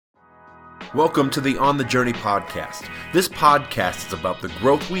Welcome to the On the Journey podcast. This podcast is about the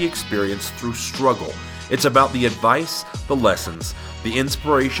growth we experience through struggle. It's about the advice, the lessons, the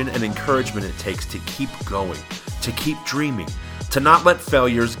inspiration and encouragement it takes to keep going, to keep dreaming, to not let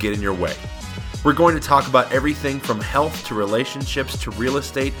failures get in your way. We're going to talk about everything from health to relationships to real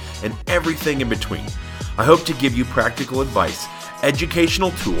estate and everything in between. I hope to give you practical advice,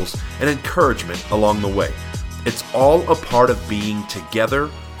 educational tools, and encouragement along the way. It's all a part of being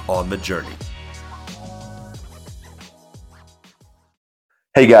together on the journey.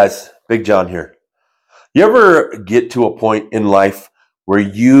 Hey guys, Big John here. You ever get to a point in life where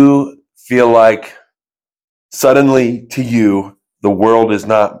you feel like suddenly to you, the world is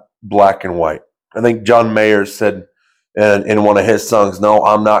not black and white? I think John Mayer said in one of his songs, "No,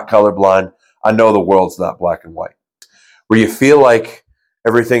 I'm not colorblind. I know the world's not black and white." Where you feel like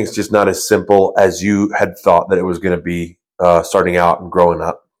everything's just not as simple as you had thought that it was going to be starting out and growing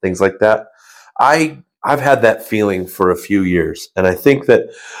up. Things like that. I've had that feeling for a few years. And I think that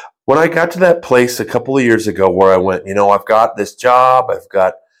when I got to that place a couple of years ago where I went, I've got this job,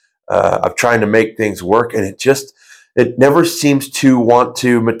 I'm trying to make things work, and it never seems to want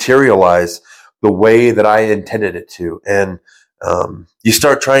to materialize the way that I intended it to. And you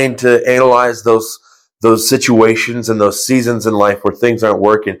start trying to analyze those situations and those seasons in life where things aren't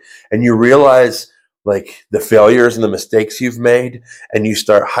working, and you realize like the failures and the mistakes you've made, and you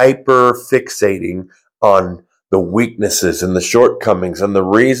start hyper fixating on the weaknesses and the shortcomings and the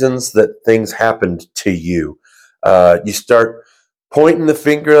reasons that things happened to you. You start pointing the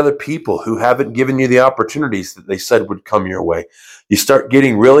finger at other people who haven't given you the opportunities that they said would come your way. You start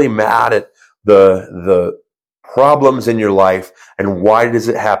getting really mad at the problems in your life and why does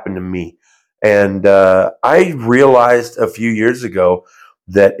it happen to me? And I realized a few years ago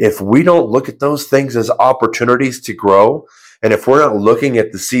that if we don't look at those things as opportunities to grow, and if we're not looking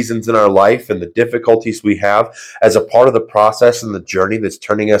at the seasons in our life and the difficulties we have as a part of the process and the journey that's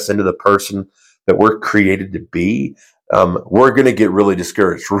turning us into the person that we're created to be, we're going to get really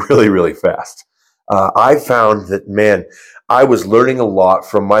discouraged really, really fast. I found that, I was learning a lot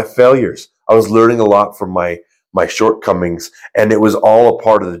from my failures. I was learning a lot from my shortcomings, and it was all a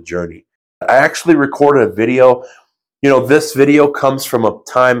part of the journey. I actually recorded a video. This video comes from a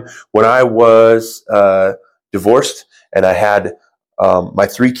time when I was divorced, and I had my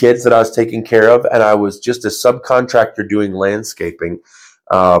 3 kids that I was taking care of, and I was just a subcontractor doing landscaping.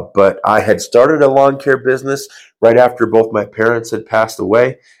 But I had started a lawn care business right after both my parents had passed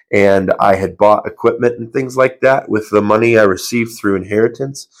away, and I had bought equipment and things like that with the money I received through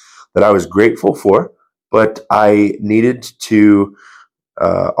inheritance that I was grateful for. But I needed to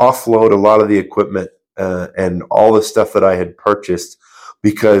offload a lot of the equipment and all the stuff that I had purchased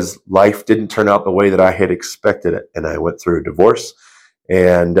because life didn't turn out the way that I had expected it. And I went through a divorce,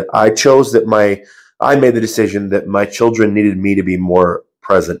 and I chose that I made the decision that my children needed me to be more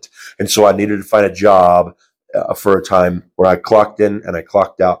present. And so I needed to find a job for a time where I clocked in and I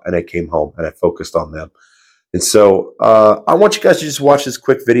clocked out and I came home and I focused on them. And so I want you guys to just watch this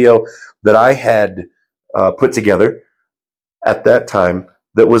quick video that I had put together at that time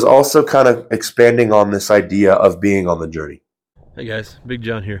that was also kind of expanding on this idea of being on the journey. Hey guys, Big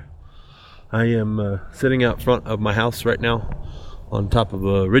John here. I am sitting out front of my house right now on top of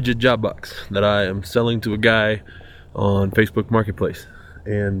a rigid job box that I am selling to a guy on Facebook Marketplace.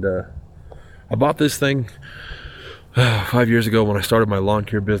 And I bought this thing 5 years ago when I started my lawn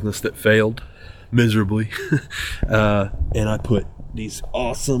care business that failed miserably. And I put these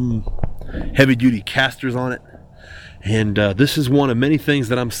awesome heavy-duty casters on it. And this is one of many things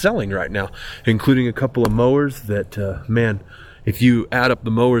that I'm selling right now, including a couple of mowers that, if you add up the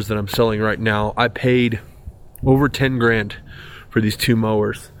mowers that I'm selling right now, I paid over 10 grand for these 2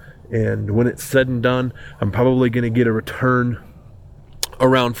 mowers. And when it's said and done, I'm probably going to get a return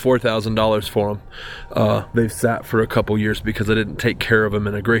around $4,000 for them. They've sat for a couple years because I didn't take care of them,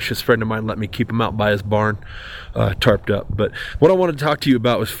 and a gracious friend of mine let me keep them out by his barn, tarped up. But what I wanted to talk to you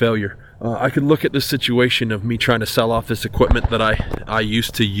about was failure. I could look at this situation of me trying to sell off this equipment that I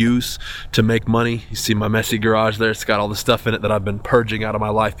used to use to make money. You see my messy garage there. It's got all the stuff in it that I've been purging out of my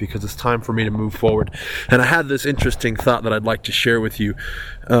life because it's time for me to move forward. And I had this interesting thought that I'd like to share with you.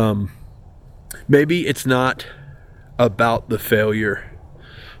 Maybe it's not about the failure,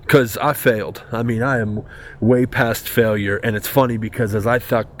 because I failed. I am way past failure. And it's funny because as I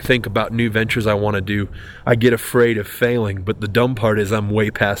think about new ventures I want to do, I get afraid of failing. But the dumb part is I'm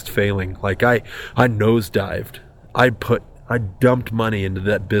way past failing. Like I nosedived. I dumped money into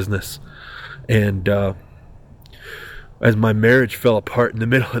that business. And As my marriage fell apart in the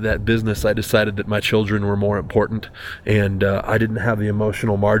middle of that business, I decided that my children were more important, and I didn't have the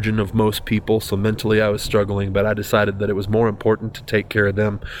emotional margin of most people, so mentally I was struggling, but I decided that it was more important to take care of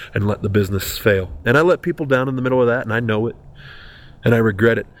them and let the business fail. And I let people down in the middle of that, and I know it, and I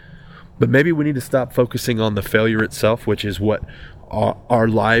regret it. But maybe we need to stop focusing on the failure itself, which is what our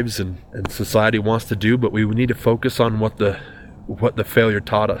lives and society wants to do, but we need to focus on what the failure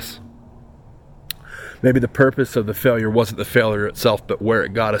taught us. Maybe the purpose of the failure wasn't the failure itself, but where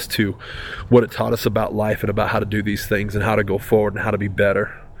it got us to, what it taught us about life and about how to do these things and how to go forward and how to be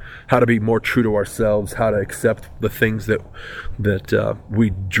better, how to be more true to ourselves, how to accept the things that we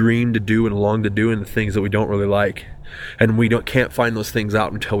dream to do and long to do and the things that we don't really like. And we can't find those things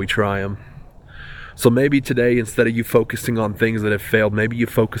out until we try them. So maybe today, instead of you focusing on things that have failed, maybe you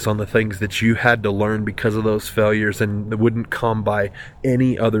focus on the things that you had to learn because of those failures and that wouldn't come by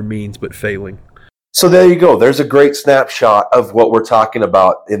any other means but failing. So there you go. There's a great snapshot of what we're talking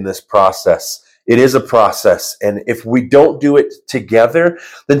about in this process. It is a process. And if we don't do it together,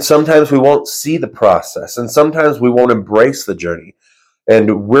 then sometimes we won't see the process. And sometimes we won't embrace the journey.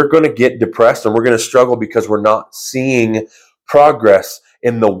 And we're going to get depressed and we're going to struggle because we're not seeing progress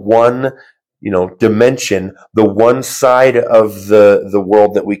in the one, dimension, the one side of the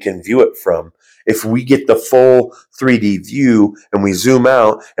world that we can view it from. If we get the full 3D view and we zoom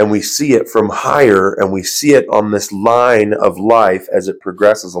out and we see it from higher and we see it on this line of life as it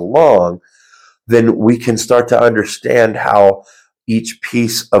progresses along, then we can start to understand how each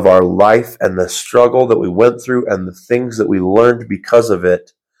piece of our life and the struggle that we went through and the things that we learned because of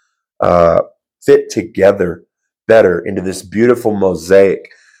it fit together better into this beautiful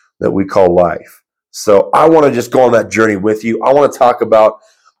mosaic that we call life. So I want to just go on that journey with you. I want to talk about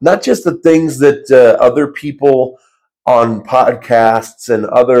not just the things that other people on podcasts and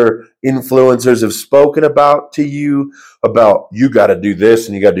other influencers have spoken about to you, about you got to do this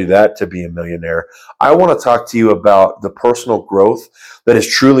and you got to do that to be a millionaire. I want to talk to you about the personal growth that has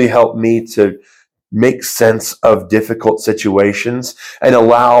truly helped me to make sense of difficult situations and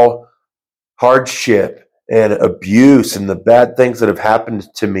allow hardship and abuse and the bad things that have happened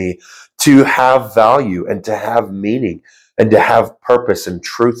to me to have value and to have meaning and to have purpose and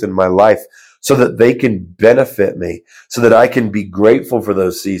truth in my life so that they can benefit me, so that I can be grateful for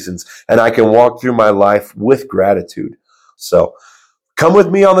those seasons and I can walk through my life with gratitude. So come with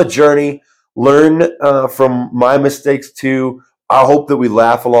me on the journey, learn from my mistakes too. I hope that we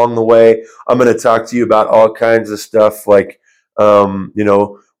laugh along the way. I'm going to talk to you about all kinds of stuff like,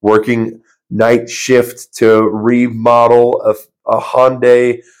 working night shift to remodel a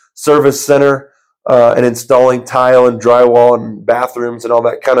Hyundai service center and installing tile and drywall and bathrooms and all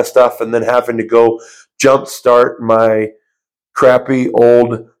that kind of stuff, and then having to go jumpstart my crappy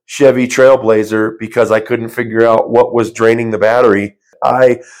old Chevy Trailblazer because I couldn't figure out what was draining the battery.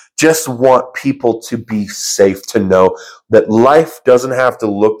 I just want people to be safe, to know that life doesn't have to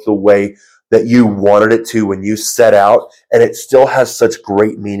look the way that you wanted it to when you set out, and it still has such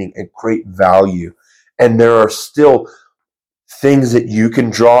great meaning and great value. And there are still things that you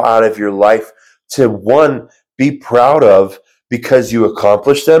can draw out of your life to, one, be proud of because you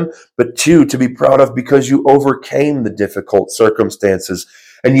accomplished them, but two, to be proud of because you overcame the difficult circumstances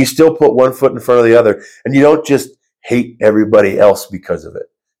and you still put one foot in front of the other, and you don't just hate everybody else because of it.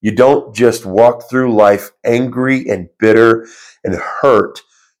 You don't just walk through life angry and bitter and hurt.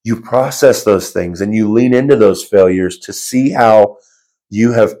 You process those things and you lean into those failures to see how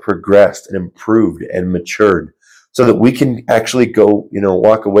you have progressed and improved and matured so that we can actually go,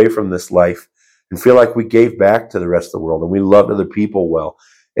 walk away from this life and feel like we gave back to the rest of the world and we loved other people well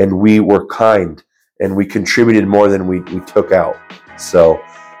and we were kind and we contributed more than we took out. So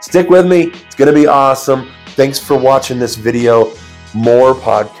stick with me. It's going to be awesome. Thanks for watching this video. More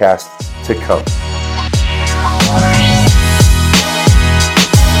podcasts to come.